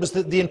 there was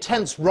the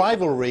intense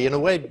rivalry in a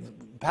way,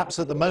 perhaps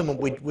at the moment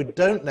we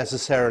don't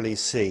necessarily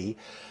see.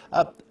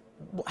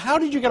 How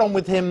did you get on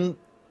with him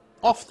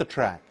off the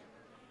track?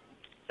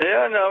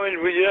 Yeah, no, I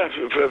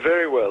mean,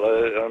 very well.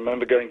 I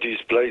remember going to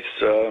his place,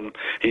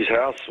 his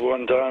house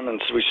one time,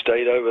 and we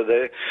stayed over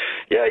there.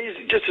 Yeah,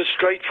 he's just a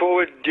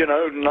straightforward,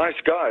 nice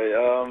guy.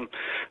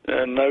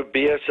 No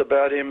BS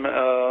about him,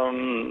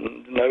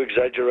 no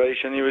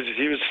exaggeration. He was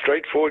a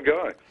straightforward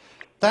guy.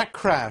 That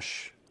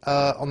crash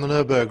on the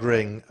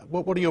Nürburgring,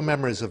 what are your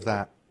memories of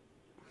that?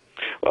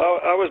 Well,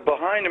 I was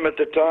behind him at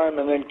the time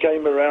and then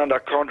came around. I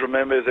can't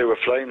remember if there were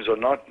flames or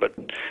not, but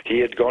he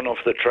had gone off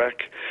the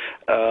track.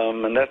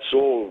 And that's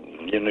all,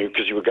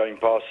 because you were going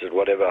past at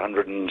whatever,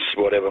 100 and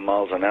whatever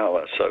miles an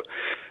hour. So,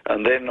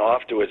 and then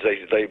afterwards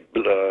they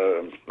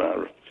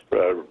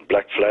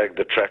black flagged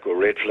the track or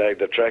red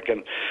flagged the track,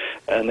 and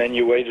then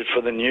you waited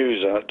for the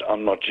news.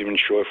 I'm not even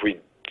sure if we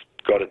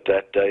got it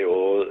that day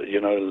or,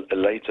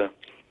 later.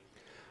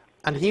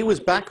 And he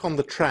was back on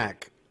the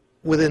track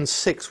within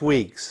 6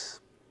 weeks.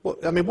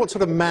 What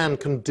sort of man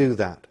can do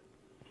that?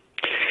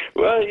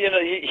 Well,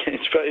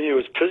 he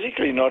was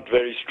physically not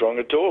very strong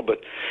at all,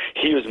 but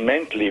he was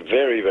mentally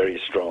very,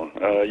 very strong.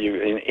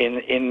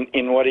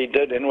 In what he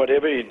did, in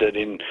whatever he did,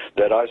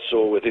 that I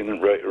saw within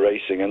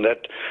racing, and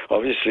that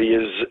obviously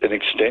is an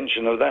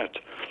extension of that.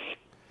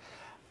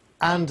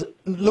 And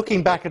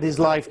looking back at his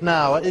life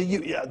now,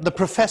 the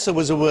professor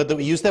was a word that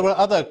we used. There were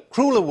other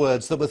crueler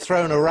words that were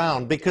thrown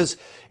around because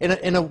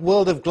in a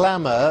world of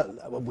glamour,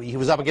 he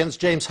was up against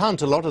James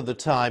Hunt a lot of the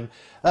time.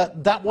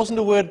 That wasn't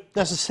a word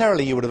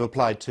necessarily you would have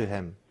applied to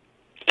him.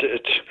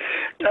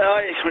 No,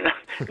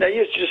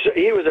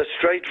 he was a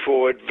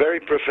straightforward,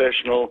 very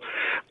professional,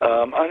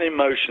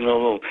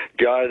 unemotional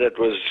guy that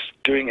was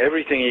doing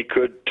everything he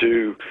could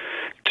to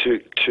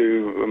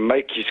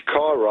make his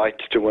car right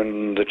to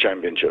win the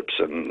championships,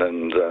 and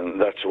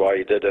that's why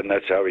he did, and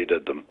that's how he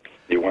did them.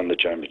 He won the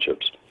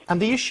championships. And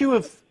the issue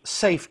of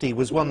safety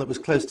was one that was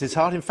close to his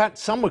heart. In fact,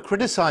 some were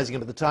criticising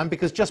him at the time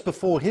because just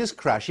before his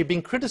crash, he'd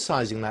been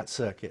criticising that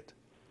circuit.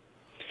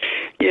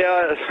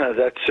 Yeah,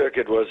 that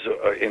circuit was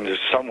in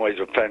some ways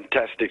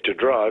fantastic to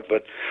drive,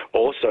 but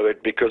also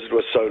because it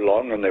was so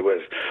long and there were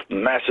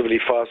massively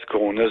fast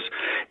corners,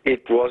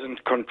 it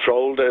wasn't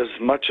controlled as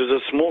much as a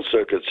small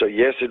circuit. So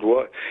yes, it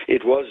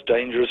was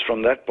dangerous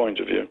from that point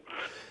of view.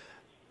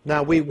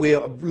 Now, we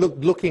are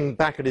looking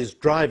back at his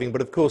driving,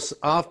 but of course,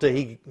 after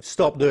he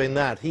stopped doing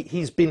that,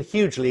 he's been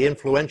hugely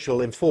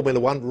influential in Formula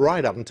One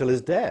right up until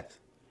his death.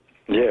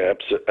 Yeah,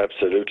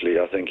 absolutely.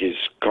 I think he's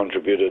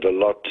contributed a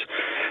lot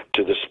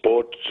to the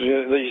sport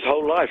his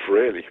whole life,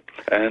 really.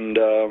 And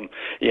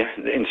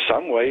in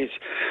some ways,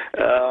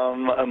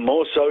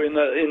 more so in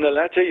the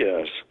latter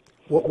years.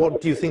 What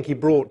do you think he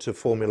brought to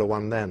Formula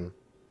One then?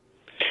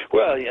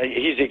 Well,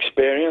 his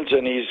experience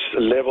and his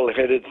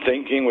level-headed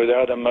thinking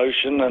without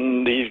emotion,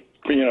 and he,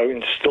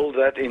 instilled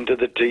that into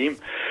the team.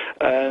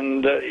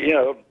 And,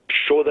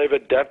 sure they've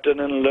adapted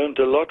and learned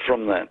a lot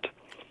from that.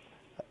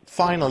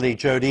 Finally,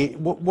 Jody,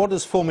 what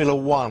does Formula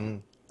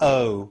One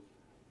owe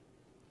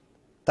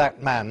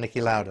that man,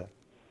 Niki Lauda?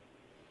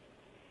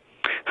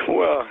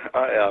 Well,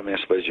 I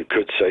suppose you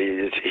could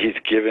say he's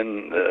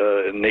given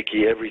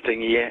Niki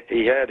everything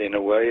he had in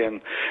a way,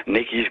 and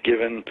Niki's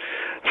given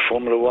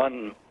Formula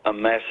One a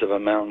massive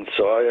amount.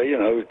 So,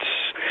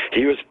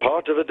 he was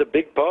part of it, a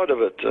big part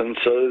of it. And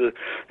so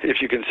if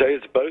you can say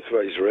it's both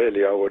ways,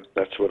 really,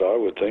 that's what I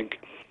would think.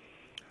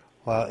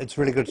 Well, it's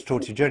really good to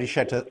talk to you. Jody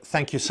Scheckter,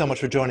 thank you so much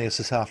for joining us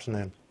this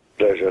afternoon.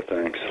 Pleasure,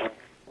 thanks.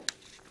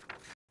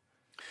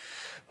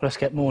 Let's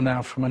get more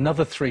now from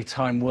another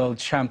three-time world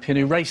champion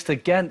who raced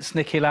against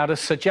Niki Lauda,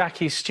 Sir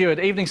Jackie Stewart.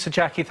 Evening, Sir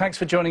Jackie. Thanks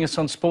for joining us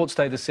on Sports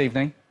Day this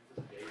evening.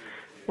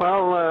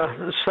 Well,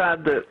 it's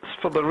sad that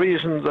for the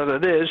reasons that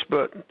it is,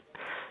 but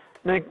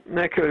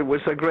Niki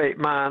was a great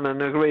man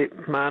and a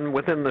great man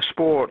within the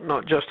sport,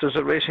 not just as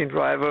a racing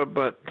driver,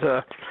 but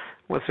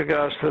with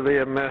regards to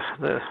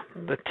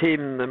the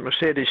team, the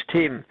Mercedes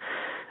team.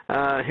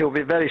 He'll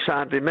be very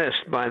sadly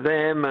missed by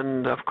them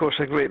and, of course,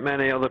 a great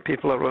many other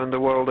people around the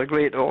world. A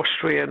great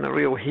Austrian, a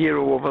real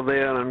hero over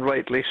there, and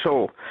rightly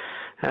so.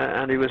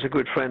 And he was a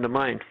good friend of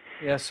mine.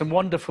 Yeah, some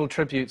wonderful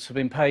tributes have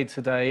been paid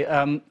today.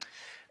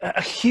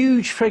 A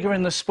huge figure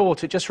in the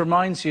sport. It just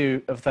reminds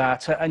you of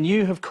that. And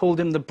you have called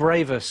him the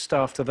bravest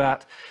after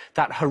that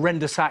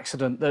horrendous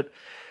accident that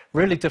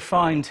really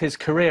defined his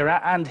career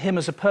and him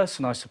as a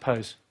person, I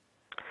suppose.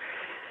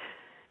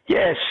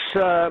 Yes,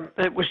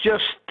 it was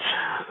just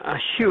a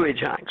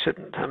huge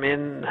accident. I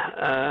mean,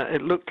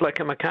 it looked like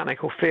a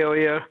mechanical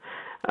failure.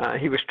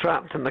 He was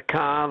trapped in the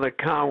car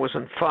was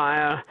on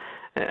fire.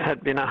 It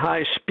had been a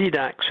high-speed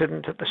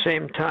accident at the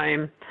same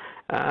time.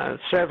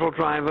 Several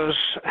drivers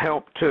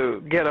helped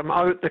to get him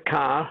out the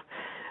car.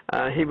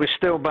 He was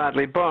still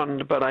badly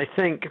burned, but I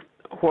think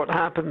what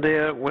happened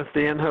there with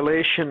the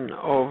inhalation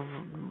of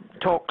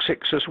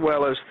toxics as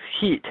well as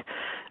heat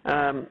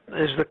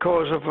is the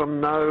cause of him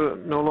now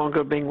no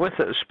longer being with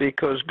us,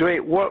 because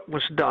great work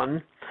was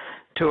done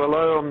to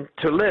allow him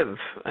to live.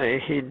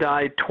 He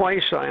died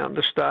twice, I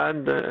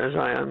understand, as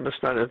I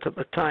understand it at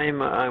the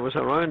time. I was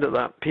around at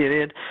that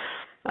period.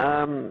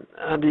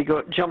 And he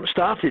got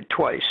jump-started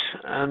twice,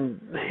 and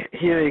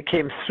here he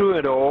came through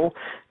it all,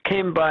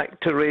 came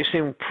back to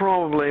racing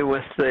probably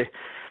with the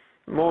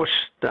most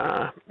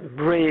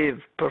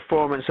brave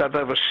performance I've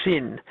ever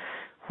seen.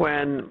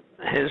 When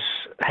his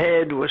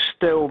head was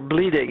still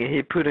bleeding,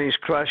 he put his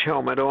crash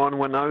helmet on,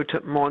 went out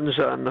at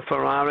Monza in the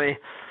Ferrari,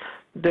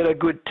 did a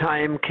good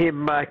time,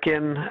 came back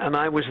in, and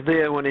I was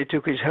there when he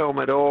took his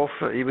helmet off.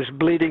 He was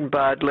bleeding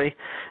badly,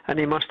 and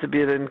he must have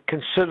been in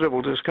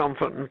considerable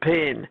discomfort and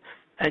pain.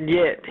 And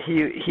yet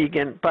he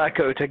went back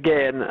out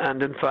again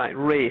and in fact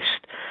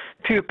raced.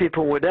 Few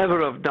people would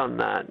ever have done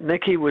that.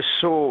 Niki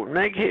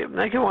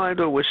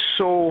Lauda was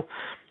so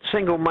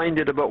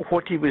single-minded about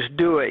what he was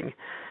doing,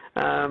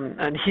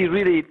 and he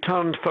really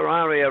turned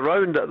Ferrari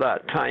around at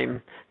that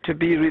time to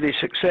be really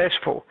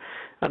successful.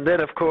 And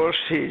then, of course,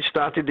 he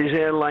started his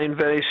airline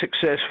very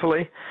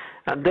successfully,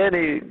 and then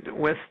he,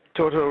 with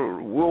Toto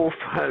Wolff,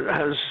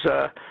 has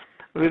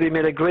really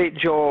made a great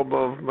job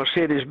of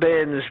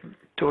Mercedes-Benz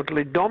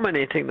totally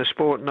dominating the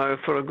sport now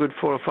for a good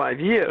 4 or 5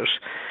 years.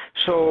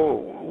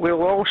 So we're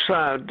all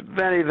sad,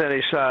 very,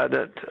 very sad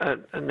at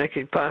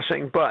Niki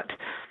passing, but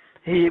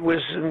he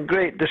was in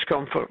great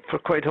discomfort for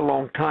quite a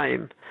long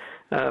time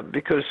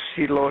because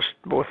he lost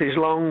both his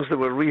lungs. They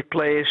were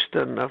replaced,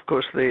 and of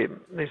course they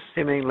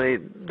seemingly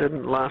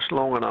didn't last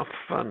long enough,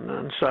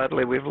 and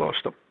sadly we've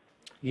lost him.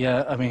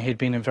 Yeah, I mean, he'd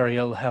been in very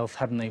ill health,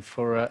 hadn't he,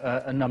 for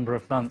a number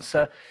of months.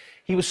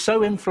 He was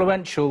so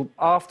influential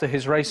after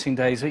his racing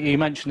days. You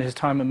mentioned his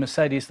time at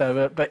Mercedes,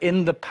 though, but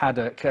in the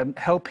paddock,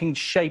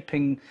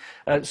 shaping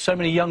so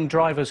many young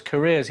drivers'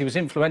 careers. He was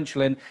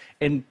influential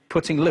in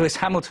putting Lewis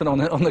Hamilton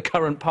on the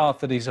current path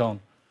that he's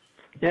on.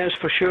 Yes,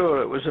 for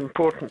sure. It was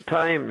important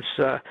times,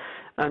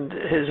 and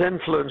his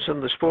influence in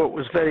the sport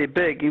was very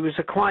big. He was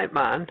a quiet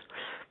man,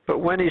 but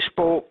when he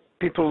spoke,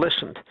 people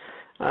listened.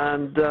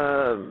 And,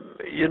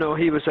 you know,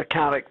 he was a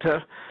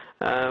character.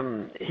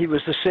 He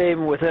was the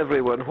same with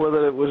everyone,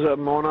 whether it was a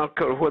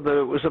monarch or whether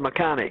it was a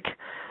mechanic.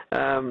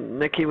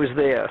 Niki was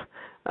there.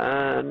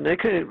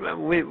 Niki,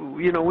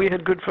 we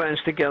had good friends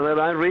together.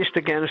 I raced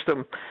against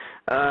him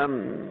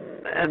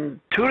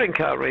in touring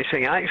car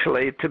racing,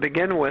 actually, to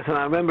begin with. And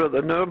I remember at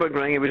the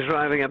Nürburgring, he was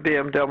driving a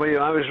BMW.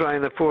 I was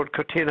driving the Ford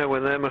Cortina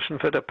with Emerson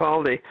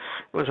Fittipaldi. It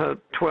was a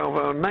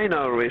 12-hour,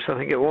 9-hour race, I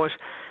think it was.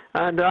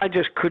 And I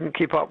just couldn't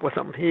keep up with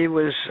him. He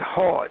was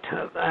hot,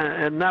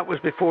 and that was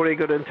before he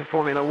got into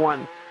Formula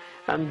One.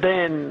 And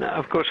then,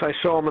 of course, I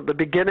saw him at the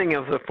beginning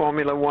of the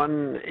Formula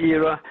One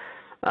era.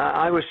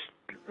 It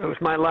was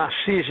my last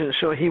season,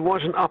 so he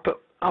wasn't up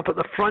at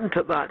the front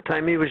at that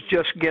time. He was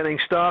just getting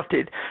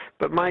started.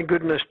 But my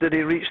goodness, did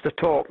he reach the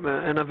top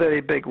in a very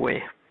big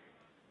way.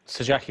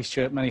 Sir Jackie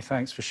Stewart, many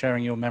thanks for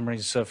sharing your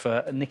memories of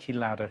Niki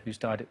Lauda, who's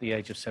died at the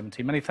age of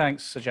 70. Many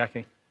thanks, Sir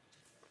Jackie.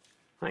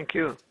 Thank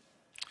you.